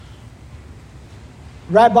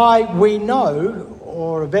Rabbi, we know,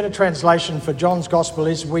 or a better translation for John's Gospel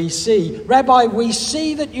is we see. Rabbi, we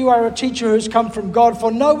see that you are a teacher who has come from God,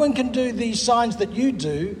 for no one can do these signs that you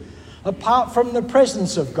do apart from the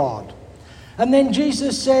presence of God. And then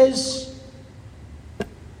Jesus says,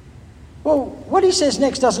 well, what he says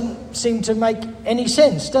next doesn't seem to make any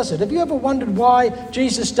sense, does it? Have you ever wondered why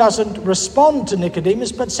Jesus doesn't respond to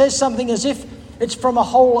Nicodemus, but says something as if it's from a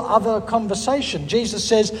whole other conversation? Jesus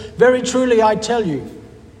says, very truly I tell you,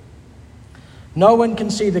 no one can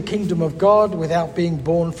see the kingdom of God without being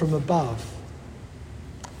born from above.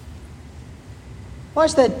 Why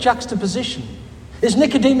is that juxtaposition? Is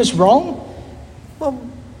Nicodemus wrong? Well,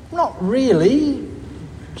 not really.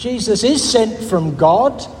 Jesus is sent from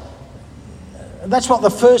God. That's what the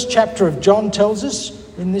first chapter of John tells us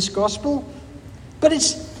in this gospel. But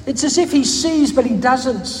it's as if he sees, but he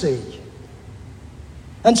doesn't see.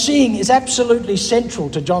 And seeing is absolutely central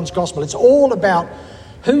to John's gospel. It's all about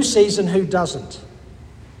who sees and who doesn't.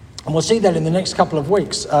 And we'll see that in the next couple of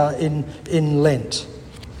weeks in Lent.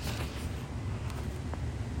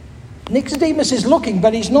 Nicodemus is looking,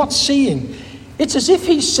 but he's not seeing. It's as if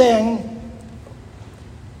he's saying,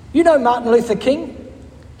 you know Martin Luther King?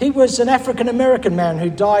 He was an African-American man who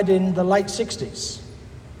died in the late 60s.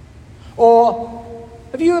 Or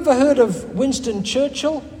have you ever heard of Winston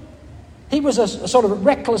Churchill? He was a sort of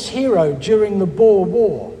reckless hero during the Boer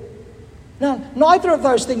War. Now, neither of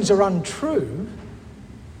those things are untrue,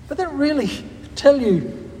 but they don't really tell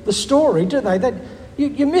you the story, do they?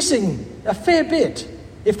 You're missing a fair bit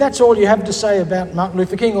if that's all you have to say about Martin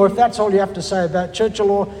Luther King, or if that's all you have to say about Churchill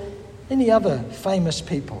or any other famous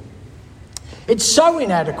people. It's so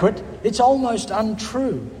inadequate, it's almost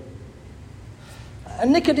untrue.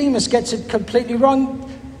 And Nicodemus gets it completely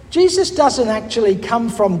wrong. Jesus doesn't actually come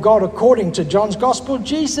from God according to John's Gospel.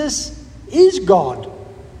 Jesus is God.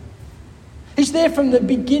 He's there from the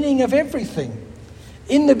beginning of everything.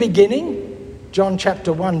 In the beginning, John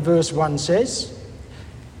chapter 1 verse 1 says,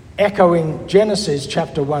 echoing Genesis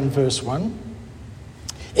chapter 1 verse 1,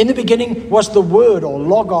 in the beginning was the word or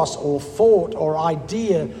logos or thought or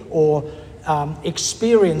idea or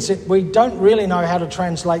experience. We don't really know how to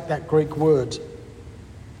translate that Greek word.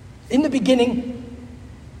 In the beginning,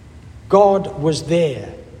 God was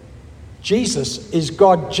there. Jesus is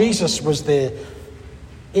God. Jesus was there.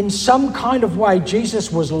 In some kind of way, Jesus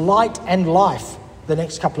was light and life, the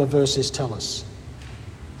next couple of verses tell us.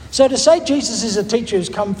 So to say Jesus is a teacher who's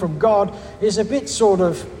come from God is a bit sort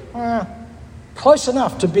of close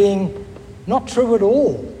enough to being not true at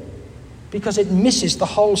all, because it misses the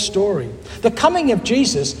whole story. The coming of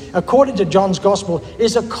Jesus, according to John's Gospel,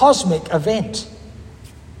 is a cosmic event.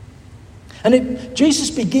 And Jesus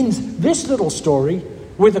begins this little story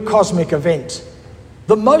with a cosmic event.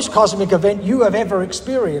 The most cosmic event you have ever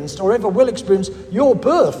experienced or ever will experience, your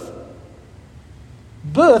birth.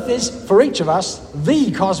 Birth is, for each of us,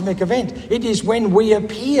 the cosmic event. It is when we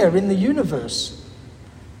appear in the universe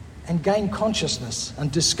and gain consciousness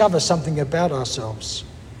and discover something about ourselves.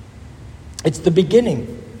 It's the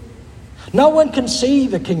beginning. No one can see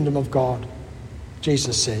the kingdom of God,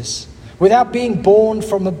 Jesus says, without being born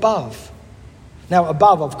from above. Now,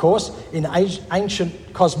 above, of course, in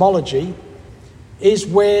ancient cosmology, is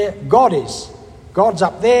where God is. God's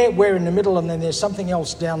up there, we're in the middle, and then there's something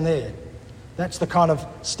else down there. That's the kind of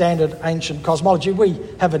standard ancient cosmology. We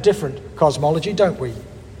have a different cosmology, don't we?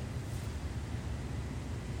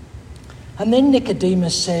 And then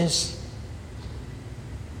Nicodemus says,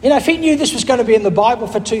 if he knew this was going to be in the Bible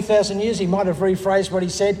for 2,000 years, he might have rephrased what he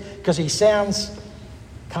said, because he sounds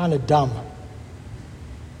kind of dumb.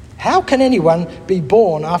 How can anyone be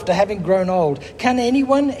born after having grown old? Can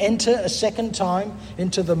anyone enter a second time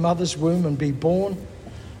into the mother's womb and be born?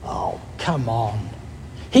 Oh, come on.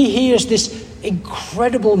 He hears this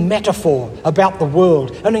incredible metaphor about the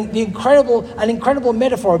world, an incredible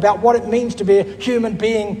metaphor about what it means to be a human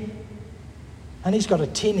being, and he's got a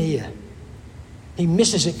tin ear. He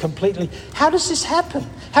misses it completely. How does this happen?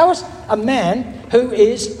 How is a man who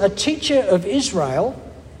is a teacher of Israel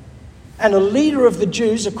and a leader of the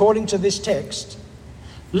Jews, according to this text,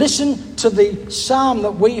 listen to the psalm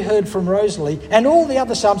that we heard from Rosalie and all the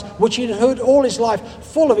other psalms, which he'd heard all his life,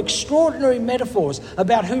 full of extraordinary metaphors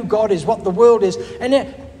about who God is, what the world is, and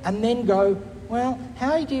then go, well,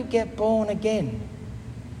 how do you get born again?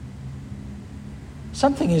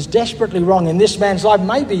 Something is desperately wrong in this man's life,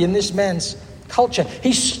 maybe in this man's culture.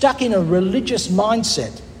 He's stuck in a religious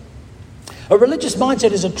mindset. A religious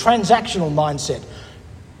mindset is a transactional mindset.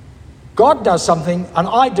 God does something and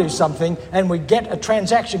I do something and we get a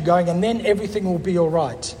transaction going and then everything will be all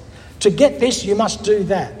right. To get this, you must do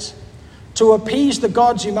that. To appease the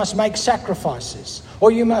gods, you must make sacrifices,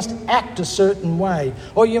 or you must act a certain way,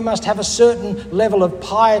 or you must have a certain level of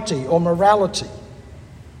piety or morality.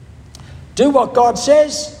 Do what God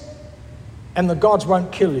says, and the gods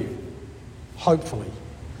won't kill you, hopefully.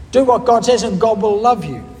 Do what God says, and God will love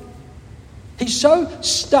you. He's so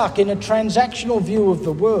stuck in a transactional view of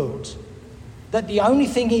the world that the only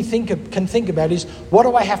thing he can think about is, what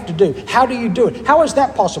do I have to do? How do you do it? How is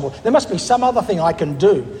that possible? There must be some other thing I can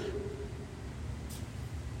do.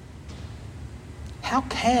 How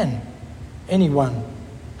can anyone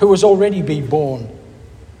who has already been born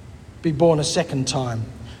a second time?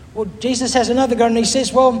 Well, Jesus has another go and he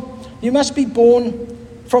says, well, you must be born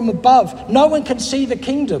from above. No one can see the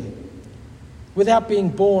kingdom without being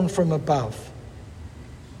born from above.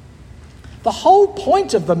 The whole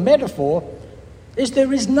point of the metaphor is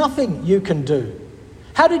there is nothing you can do.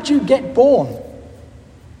 How did you get born?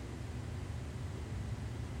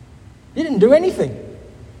 You didn't do anything.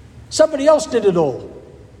 Somebody else did it all.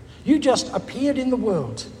 You just appeared in the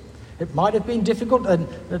world. It might have been difficult, and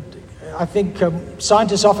I think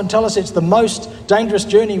scientists often tell us it's the most dangerous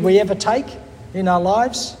journey we ever take in our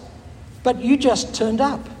lives. But you just turned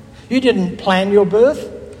up. You didn't plan your birth.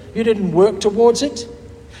 You didn't work towards it.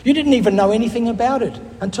 You didn't even know anything about it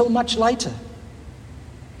until much later.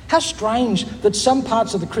 How strange that some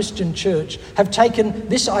parts of the Christian church have taken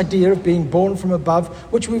this idea of being born from above,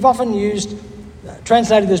 which we've often used,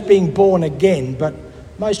 translated as being born again, but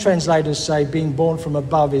most translators say being born from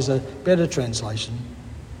above is a better translation.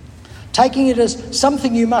 Taking it as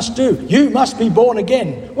something you must do. You must be born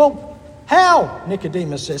again. Well, how?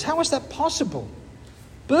 Nicodemus says. How is that possible?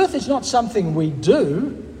 Birth is not something we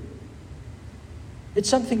do. It's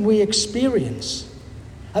something we experience.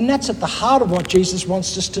 And that's at the heart of what Jesus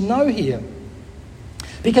wants us to know here.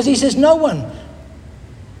 Because he says no one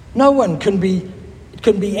can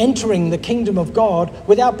be entering the kingdom of God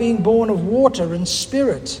without being born of water and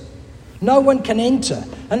spirit. No one can enter.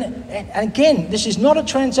 And again, this is not a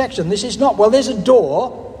transaction. This is not, well, there's a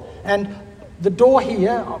door, and the door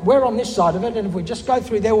here, we're on this side of it, and if we just go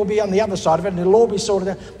through there, we'll be on the other side of it, and it'll all be sorted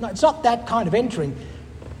out. No, it's not that kind of entering.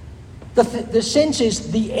 The sense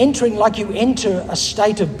is the entering like you enter a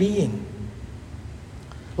state of being.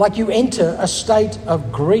 Like you enter a state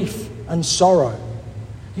of grief and sorrow.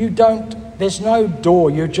 There's no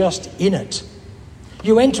door, you're just in it.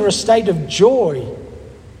 You enter a state of joy.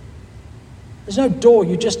 There's no door,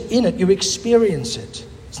 you're just in it, you experience it.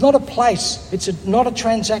 It's not a place, it's not a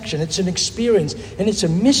transaction, it's an experience, and it's a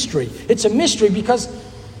mystery. It's a mystery because,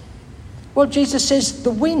 well, Jesus says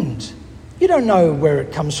the wind. You don't know where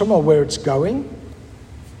it comes from or where it's going.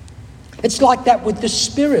 It's like that with the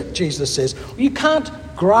Spirit, Jesus says. You can't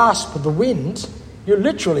grasp the wind. You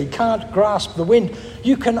literally can't grasp the wind.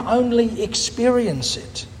 You can only experience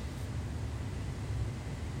it.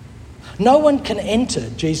 No one can enter,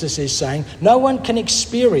 Jesus is saying. No one can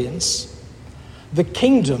experience the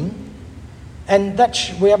kingdom. And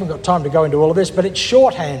we haven't got time to go into all of this, but it's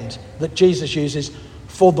shorthand that Jesus uses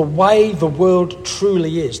for the way the world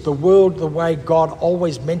truly is, the world the way God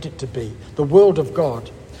always meant it to be, the world of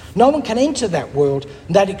God. No one can enter that world,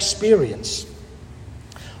 that experience,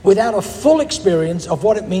 without a full experience of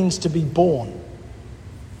what it means to be born.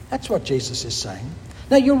 That's what Jesus is saying.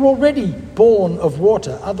 Now, you're already born of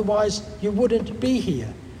water, otherwise you wouldn't be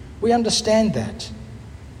here. We understand that.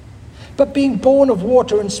 But being born of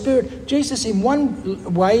water and spirit, Jesus in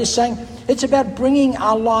one way is saying it's about bringing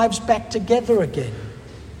our lives back together again.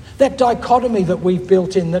 That dichotomy that we've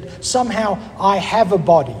built in, that somehow I have a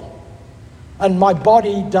body and my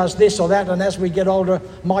body does this or that, and as we get older,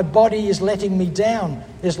 my body is letting me down,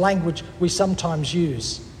 is language we sometimes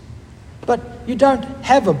use. But you don't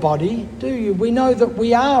have a body, do you? We know that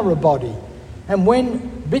we are a body. And when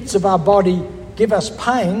bits of our body give us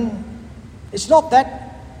pain, it's not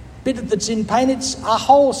that bit that's in pain, it's our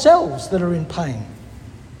whole selves that are in pain.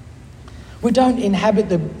 We don't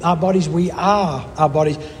inhabit our bodies, we are our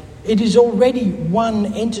bodies. It is already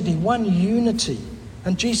one entity, one unity.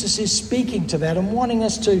 And Jesus is speaking to that and wanting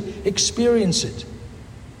us to experience it.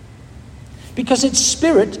 Because it's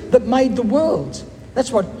spirit that made the world.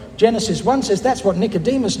 That's what Genesis 1 says. That's what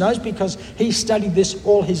Nicodemus knows because he studied this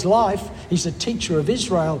all his life. He's a teacher of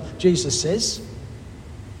Israel, Jesus says.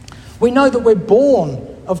 We know that we're born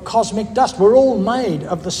of cosmic dust. We're all made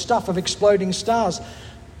of the stuff of exploding stars.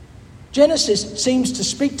 Genesis seems to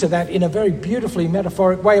speak to that in a very beautifully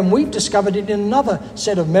metaphoric way, and we've discovered it in another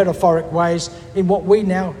set of metaphoric ways in what we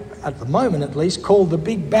now, at the moment at least, call the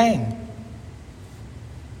Big Bang.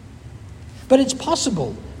 But it's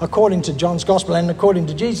possible, according to John's Gospel and according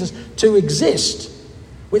to Jesus, to exist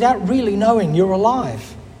without really knowing you're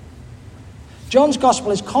alive. John's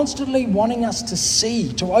gospel is constantly wanting us to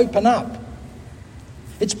see, to open up.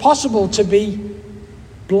 It's possible to be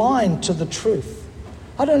blind to the truth.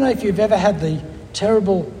 I don't know if you've ever had the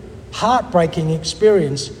terrible, heartbreaking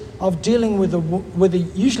experience of dealing with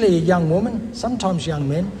usually a young woman, sometimes young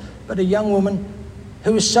men, but a young woman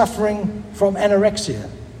who is suffering from anorexia.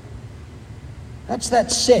 That's that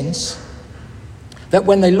sense that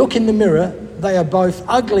when they look in the mirror, they are both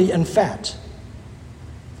ugly and fat.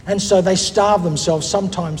 And so they starve themselves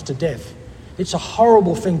sometimes to death. It's a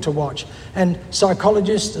horrible thing to watch. And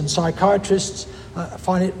psychologists and psychiatrists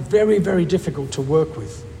find it very, very difficult to work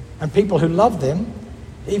with. And people who love them,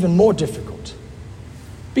 even more difficult.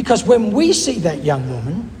 Because when we see that young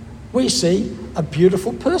woman, we see a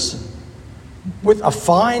beautiful person with a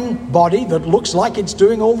fine body that looks like it's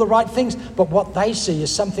doing all the right things, but what they see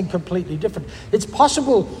is something completely different. It's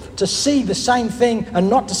possible to see the same thing and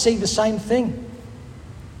not to see the same thing.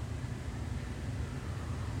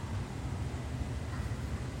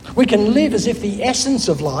 We can live as if the essence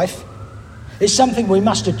of life is something we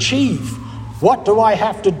must achieve. What do I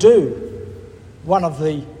have to do? One of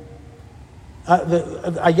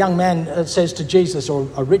a young man says to Jesus, or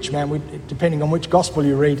a rich man, depending on which gospel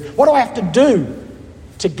you read, what do I have to do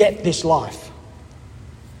to get this life?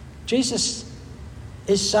 Jesus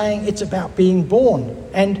is saying it's about being born,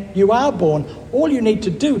 and you are born. All you need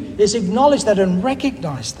to do is acknowledge that and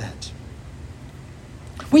recognize that.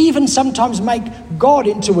 We even sometimes make God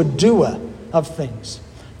into a doer of things,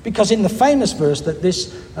 because in the famous verse that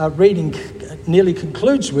this reading nearly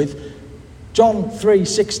concludes with, John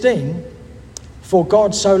 3:16, for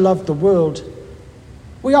God so loved the world,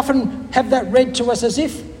 we often have that read to us as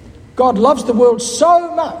if God loves the world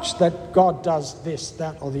so much that God does this,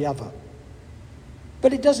 that, or the other.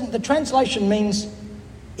 But it doesn't. The translation means,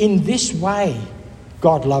 in this way,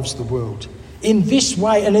 God loves the world. In this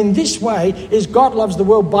way, and in this way is God loves the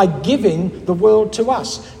world by giving the world to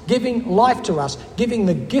us, giving life to us, giving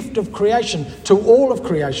the gift of creation to all of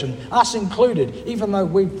creation, us included, even though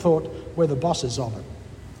we thought we're the bosses of it.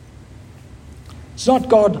 It's not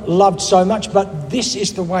God loved so much, but this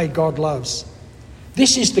is the way God loves.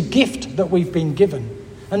 This is the gift that we've been given.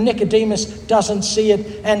 And Nicodemus doesn't see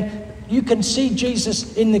it, and you can see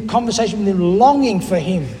Jesus in the conversation with him, longing for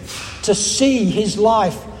him to see his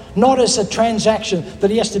life not as a transaction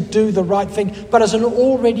that he has to do the right thing, but as an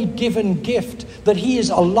already given gift that he is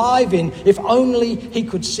alive in. If only he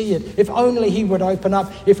could see it, if only he would open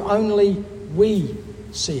up, if only we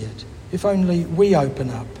see it, if only we open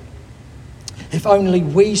up, if only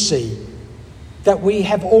we see that we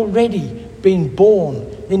have already been born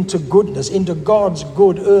into goodness, into God's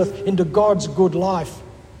good earth, into God's good life.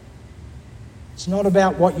 It's not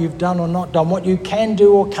about what you've done or not done, what you can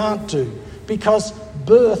do or can't do, because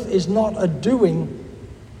birth is not a doing,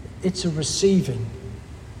 it's a receiving.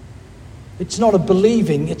 It's not a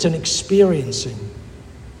believing, it's an experiencing.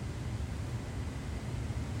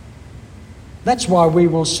 That's why we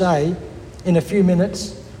will say, in a few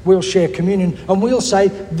minutes, we'll share communion, and we'll say,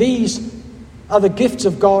 these are the gifts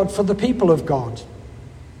of God for the people of God.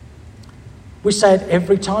 We say it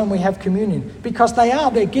every time we have communion, because they are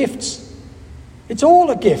their gifts. It's all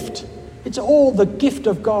a gift. It's all the gift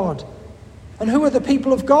of God. And who are the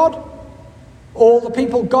people of God? All the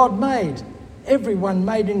people God made. Everyone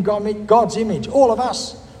made in God's image. All of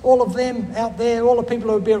us. All of them out there. All the people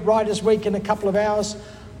who will be at Writers' Week in a couple of hours.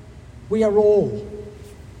 We are all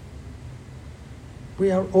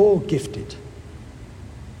gifted.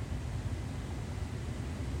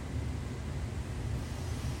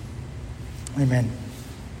 Amen.